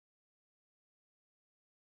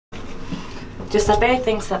Giuseppe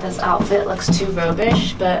thinks that this outfit looks too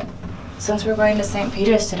robish, but since we're going to St.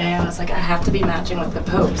 Peter's today, I was like, I have to be matching with the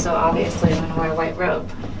Pope, so obviously I'm gonna wear a white robe.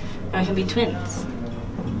 And we can be twins.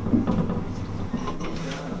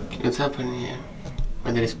 What's happening here?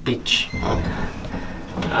 Why there is peach? Oh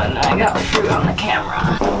no, I got fruit on the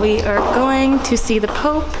camera. We are going to see the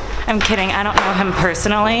Pope. I'm kidding, I don't know him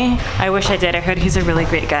personally. I wish I did, I heard he's a really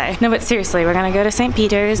great guy. No, but seriously, we're gonna go to St.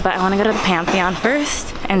 Peter's, but I wanna go to the Pantheon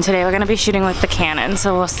first. And today we're gonna be shooting with the Canon,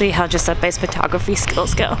 so we'll see how Giuseppe's photography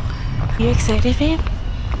skills go. You excited, babe?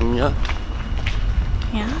 Yeah.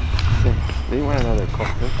 Yeah? Do you want another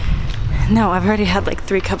coffee? No, I've already had like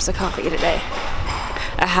 3 cups of coffee today.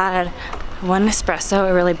 I had 1 espresso,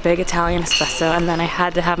 a really big Italian espresso, and then I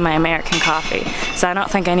had to have my American coffee. So I don't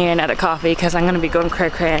think I need another coffee because I'm gonna be going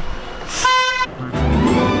cray-cray.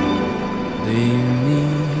 Dimmi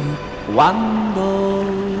quando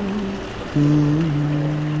tu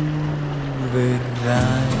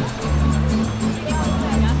verrai.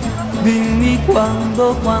 Dimmi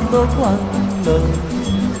quando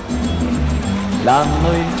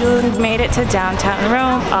We've made it to downtown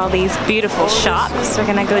Rome, all these beautiful shops. We're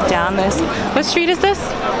gonna go down this. What street is this?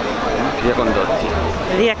 Via Condotti.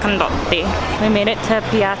 Via Condotti. We made it to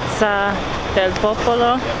Piazza del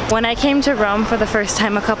Popolo. When I came to Rome for the first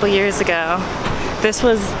time a couple years ago, this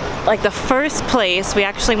was like the first place we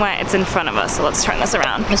actually went. It's in front of us, so let's turn this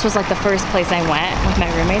around. This was like the first place I went with my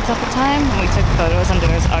roommates at the time, and we took photos under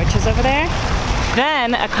those arches over there.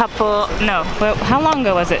 Then how long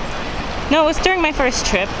ago was it? No, it was during my first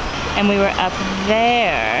trip, and we were up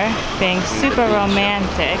there being super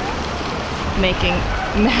romantic,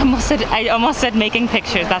 I almost said making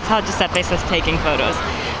pictures. That's how Giuseppe says taking photos.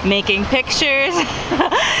 Making pictures,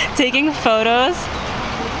 taking photos,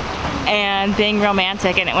 and being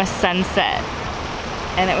romantic, and it was sunset.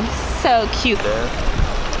 And it was so cute.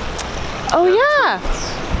 Oh yeah!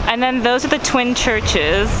 And then those are the twin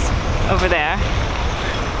churches over there.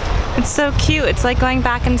 It's so cute. It's like going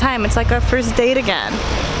back in time. It's like our first date again.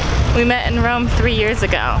 We met in Rome 3 years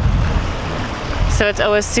ago. So it's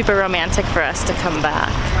always super romantic for us to come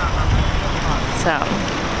back. So.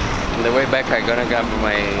 On the way back, I'm gonna grab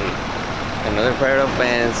another pair of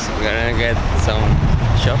pants. We're gonna get some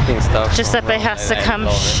shopping stuff. Giuseppe has to come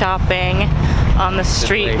shopping on the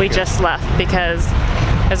street we just left because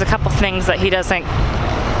there's a couple things that he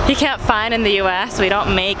can't find in the US. We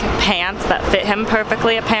don't make pants that fit him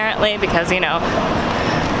perfectly, apparently, because, you know,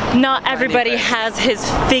 not everybody has his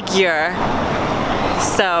figure.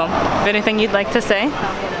 So, anything you'd like to say?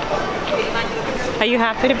 Are you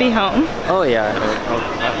happy to be home? Oh yeah,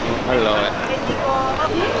 I love it.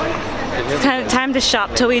 It's kind of time to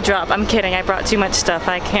shop till we drop. I'm kidding, I brought too much stuff.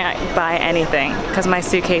 I can't buy anything because my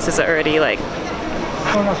suitcases are already like...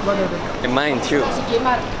 And mine too.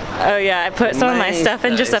 Oh yeah, I put some of my stuff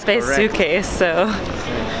in Giuseppe's suitcase, so...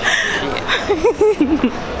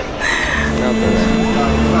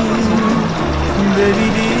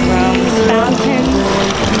 Rome's fountain.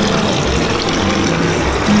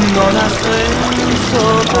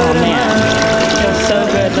 Oh man, it feels so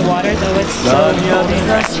good. The water's always so cold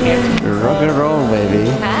right here. Rock and roll, baby.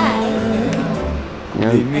 Hi.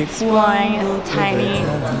 Yep. Exploring tiny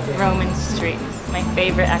Roman streets. My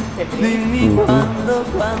favorite activity. You never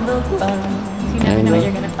know what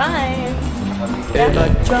you're gonna find.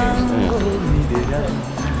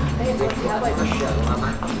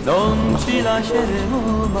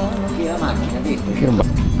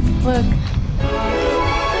 Look.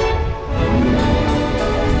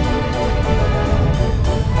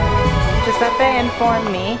 Giuseppe informed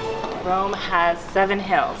me Rome has 7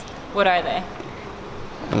 hills. What are they?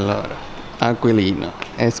 Allora, Aquilino,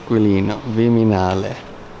 Esquilino, Viminale.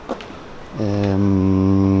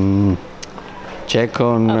 Check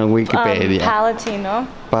on Wikipedia. Palatino.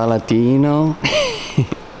 Palatino.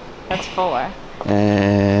 That's 4.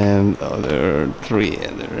 And other 3, I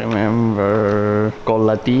don't remember.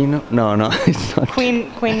 Collatino? No, it's not.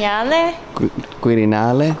 Quirinale.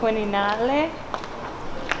 Quirinale. Quirinale.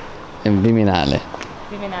 And Viminale.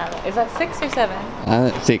 Viminale. Is that 6 or 7?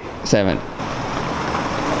 6, 7.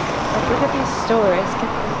 Look at these stores.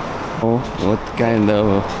 Oh, what kind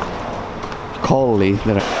of collie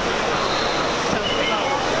there are?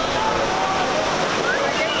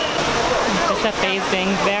 Giuseppe is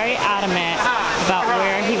being very adamant about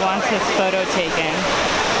where he wants his photo taken in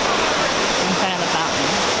front of the fountain.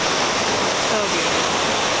 So beautiful.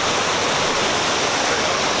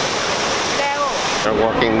 They're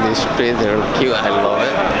walking this street, they're cute, I love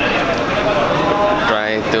it.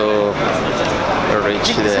 Trying to reach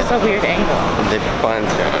This is a weird angle. the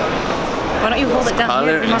Pantheon. Why don't you hold it down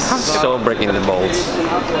here? Skyler Be more is comfortable. so breaking the balls.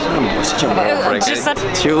 Such a ball breaker. Just such-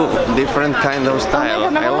 Two different kind of style.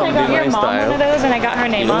 Remember I when love I got your my mom one of style. those and I got her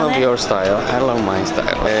name You on love it? your style. I love my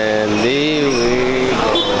style. And here we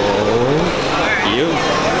go. You.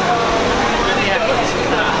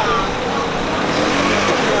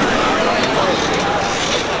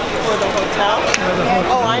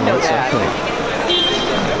 Oh, I know that.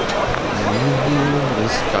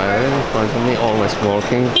 This guy in front of me always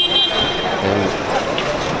walking. And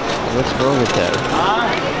what's wrong with that?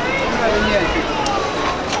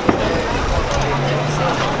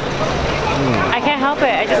 I can't help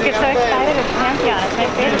it. I just get so excited at Pantheon. It's my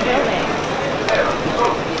favorite building.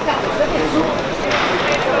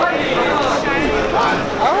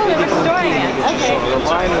 Oh, they're restoring it. Okay.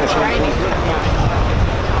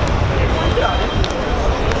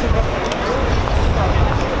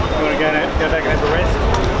 You want to go back and have a rest?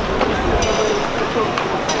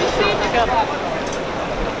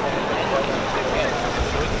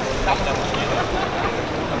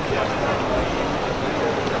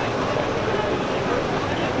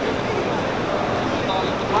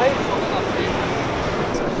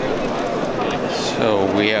 So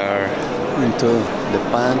we are into the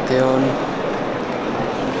Pantheon.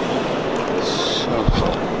 So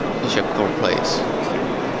cool. Such a cool place.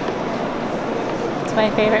 It's my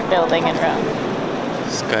favorite building in Rome.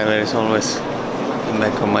 Skyler is always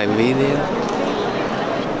back on my video.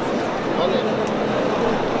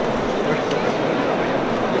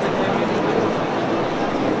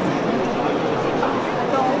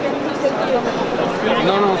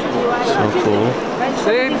 So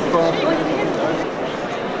cool.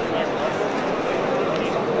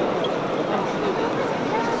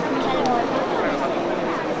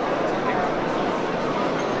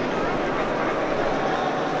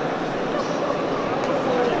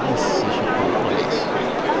 This is such a cool place.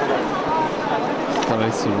 Skyler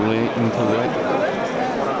is really into it.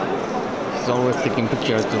 She's always taking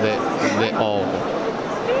pictures to the owl.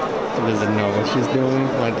 She doesn't know what she's doing,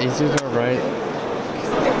 but it's just alright.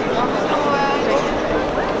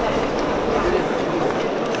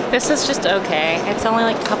 This is just okay. It's only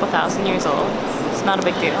like a couple thousand years old. It's not a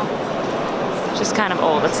big deal. Just kind of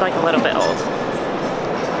old. It's like a little bit old.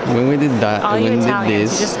 When we did that, All when you we did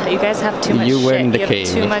Italians, this, you guys have too much you were shit. in the You cave.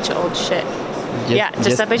 have too much old shit. Yeah,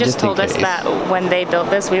 Giuseppe just in told us case. that when they built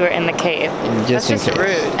this, we were in the cave. Just That's just in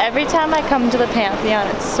case. rude. Every time I come to the Pantheon,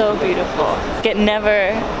 it's so beautiful. It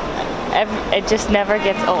just never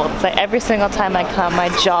gets old. It's like every single time I come, my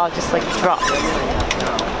jaw just like drops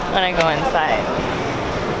when I go inside.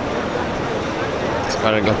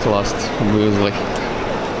 Skyler got lost, obviously.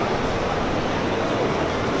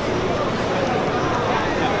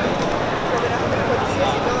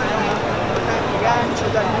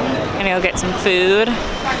 Gonna go get some food.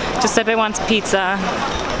 Giuseppe wants pizza.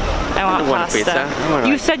 I want want pasta. pizza. I want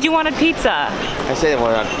You like- said you wanted pizza. I said I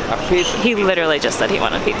want a piece. He literally just said he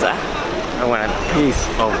wanted pizza. I want a piece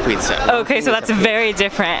of pizza. Okay, so that's very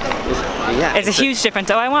different. Yeah. It's a huge difference.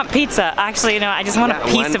 Oh, I want pizza. Actually, no, I just want a Yeah,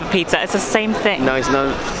 piece one- of a pizza. It's the same thing. No, it's not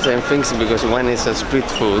the same things because one is a street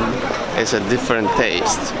food. It's a different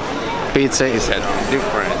taste. Pizza is a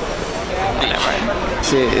different.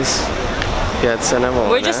 This Piazza Navona.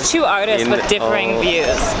 We're just two artists in with differing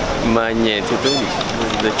views. Magneto. This is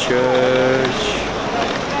the church.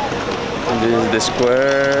 This is the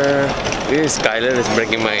square. This Skyler is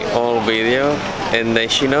breaking my old video, and then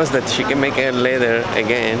she knows that she can make it later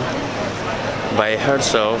again by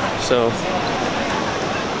herself. So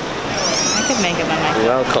I could make it by myself.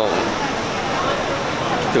 welcome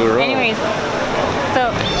to Rome. Anyways,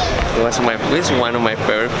 so, This is one of my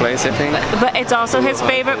favorite places, I think. but it's also his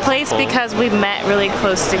favorite place because we met really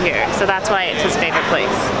close to here. So that's why it's his favorite place.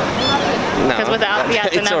 No, Because without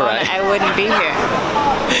Piazza it's Navona, alright. I wouldn't be here.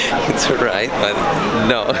 It's alright, but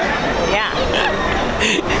no. Yeah.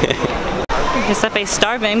 Giuseppe's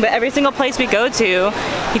starving, but every single place we go to,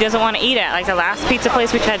 he doesn't want to eat at. Like the last pizza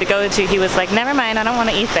place we tried to go to, he was like, never mind, I don't want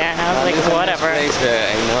to eat there. And I was like, whatever. This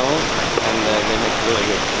place, I know, and they make really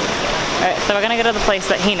good food. Alright, so we're gonna go to the place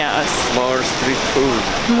that he knows. More street food.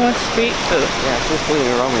 More street food. Yeah, street food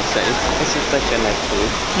in Rome is such a nice food.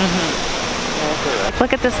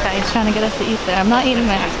 Look at this guy, he's trying to get us to eat there. I'm not eating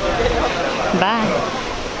there. Bye.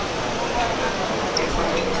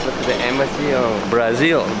 Look at the embassy of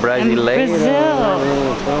Brazil. Brasileiro.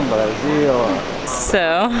 Brazil. From Brazil.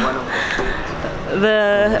 So,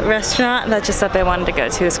 the restaurant that Giuseppe wanted to go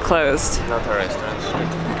to is closed. Not a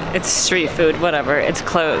restaurant. It's street food, whatever, it's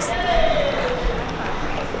closed.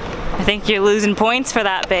 I think you're losing points for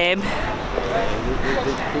that, babe.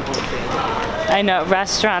 I know,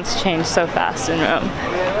 restaurants change so fast in Rome.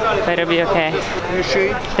 Better be okay.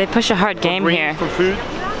 They push a hard game here. For food.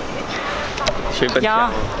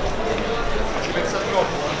 Yeah.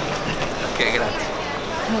 Okay, grazie.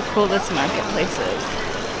 How cool this marketplace is.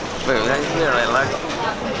 Wait, that's where I like.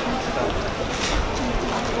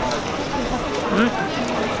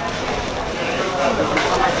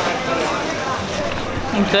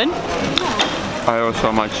 Good? I have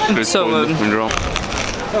so much street so food good. in Rome.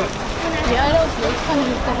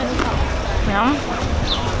 Yeah.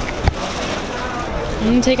 I'm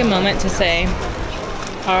gonna take a moment to say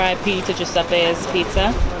R.I.P. to Giuseppe's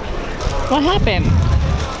Pizza. What happened?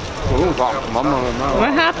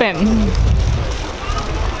 What happened?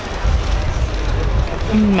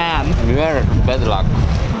 I'm mad. You are bad luck.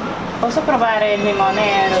 Posso provare il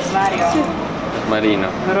limone rosmario? Marino.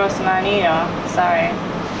 Rosmarino, sorry.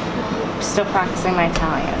 I'm still practicing my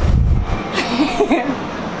Italian.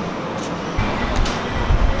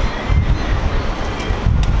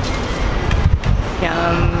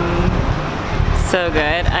 Yum. So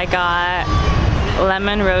good. I got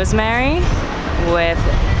lemon rosemary with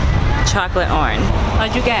chocolate orange.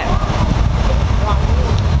 What'd you get?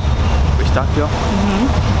 Pistachio?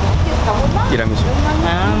 Tiramisu.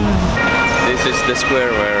 This is the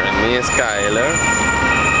square where me and Skyler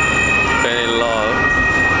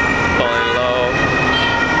fall in love.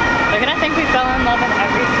 They're gonna think we fell in love in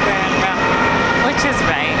every square in Rome, which is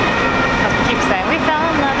right. I'll keep saying we fell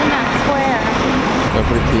in love in that square.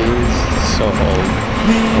 Everything is so old.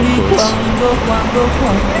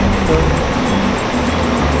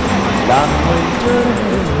 l'anno il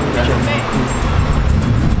giorno bianco,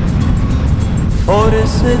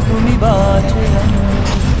 forse tu mi baci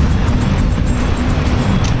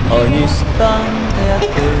ogni istante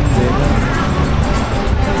attenderò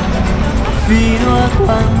fino a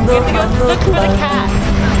quando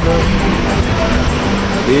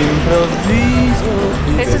d'improvviso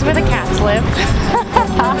This is where the cats live.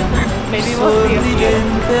 Maybe we'll see a few.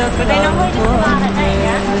 But they know where to come out at night,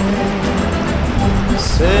 yeah?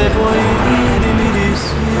 se vuoi dirmi di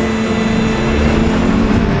sì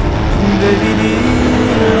devi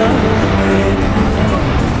dirla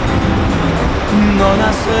non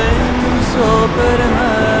ha senso per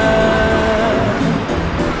me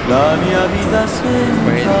la mia vita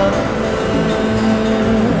senza te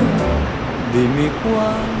dimmi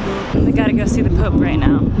quando We gotta go see the Pope right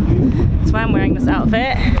now. That's why I'm wearing this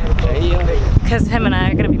outfit. Because him and I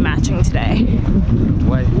are gonna be matching today.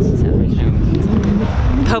 Why?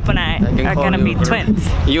 Pope and I are gonna be twins.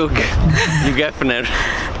 Hugh Geffner.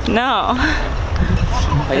 No.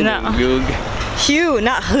 No. Hugh. Hugh,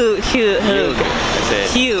 not who. Hugh. Hugh. That's it.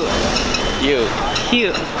 Hugh. Hugh.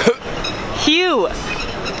 Hugh. Hugh.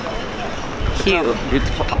 Hugh.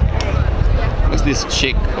 Beautiful. What's this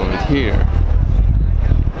chick over here?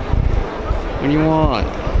 What do you want?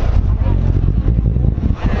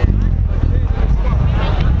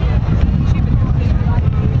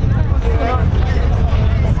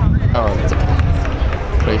 Oh, it's a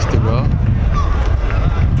place to go.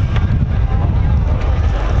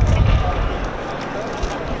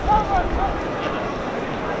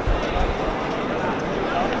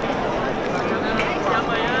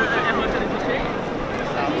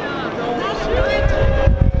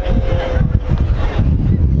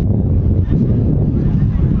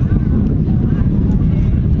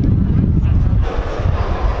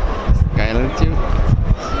 Skyler too.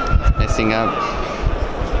 It's messing up.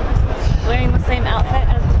 Wearing the same outfit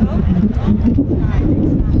as the Pope.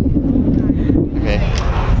 Okay.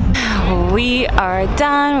 We are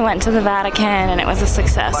done. We went to the Vatican and it was a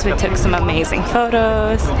success. We took some amazing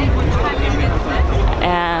photos.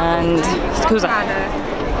 And scusa.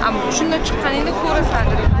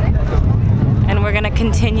 And we're gonna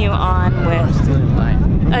continue on with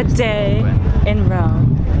a day in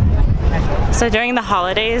Rome. So during the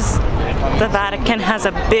holidays, the Vatican has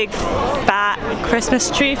a big fat Christmas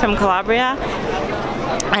tree from Calabria,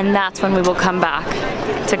 and that's when we will come back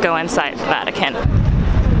to go inside the Vatican.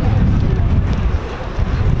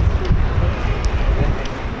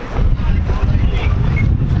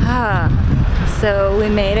 So we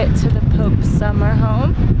made it to the Pope's summer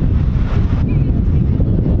home.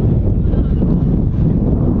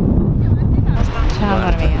 Ciao,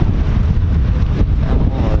 amore mio.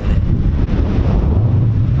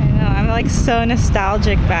 I know, I'm like so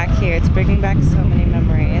nostalgic back here. It's bringing back so many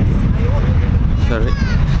memories. Sorry.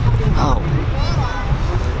 Oh.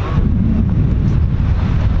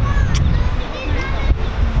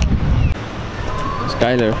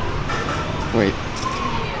 Skyler. Wait.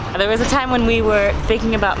 There was a time when we were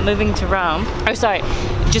thinking about moving to Rome. Oh, sorry,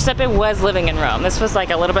 Giuseppe was living in Rome. This was like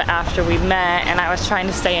a little bit after we met, and I was trying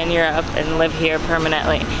to stay in Europe and live here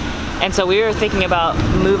permanently. And so we were thinking about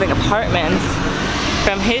moving apartments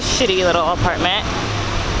from his shitty little apartment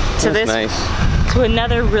to to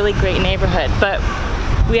another really great neighborhood. But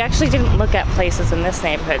we actually didn't look at places in this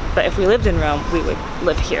neighborhood. But if we lived in Rome, we would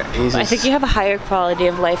live here. I think you have a higher quality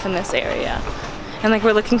of life in this area. And like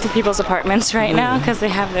we're looking to people's apartments right now because they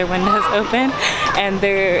have their windows open and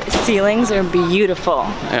their ceilings are beautiful.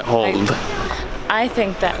 Old. I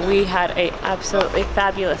think that we had a absolutely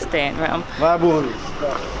fabulous day in Rome.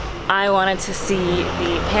 I wanted to see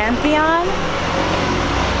the Pantheon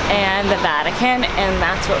and the Vatican, and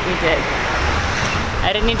that's what we did.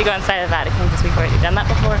 I didn't need to go inside the Vatican because we've already done that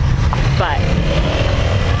before, but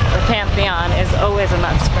the Pantheon is always a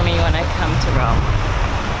must for me when I come to Rome.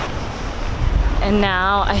 And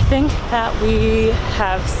now I think that we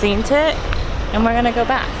have seen it, and we're gonna go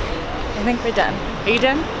back. I think we're done. Are you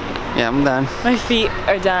done? Yeah, I'm done. My feet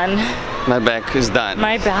are done. My back is done.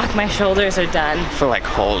 My back, my shoulders are done. I feel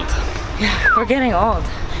like old. Yeah, we're getting old.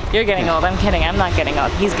 You're getting old. I'm kidding. I'm not getting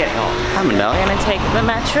old. He's getting old. I'm not. We're gonna take the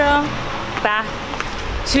metro back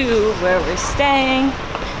to where we're staying,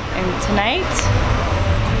 and tonight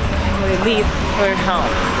we leave for home.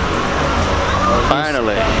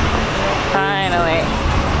 Finally. Finally.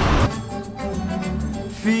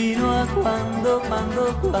 Fino a quando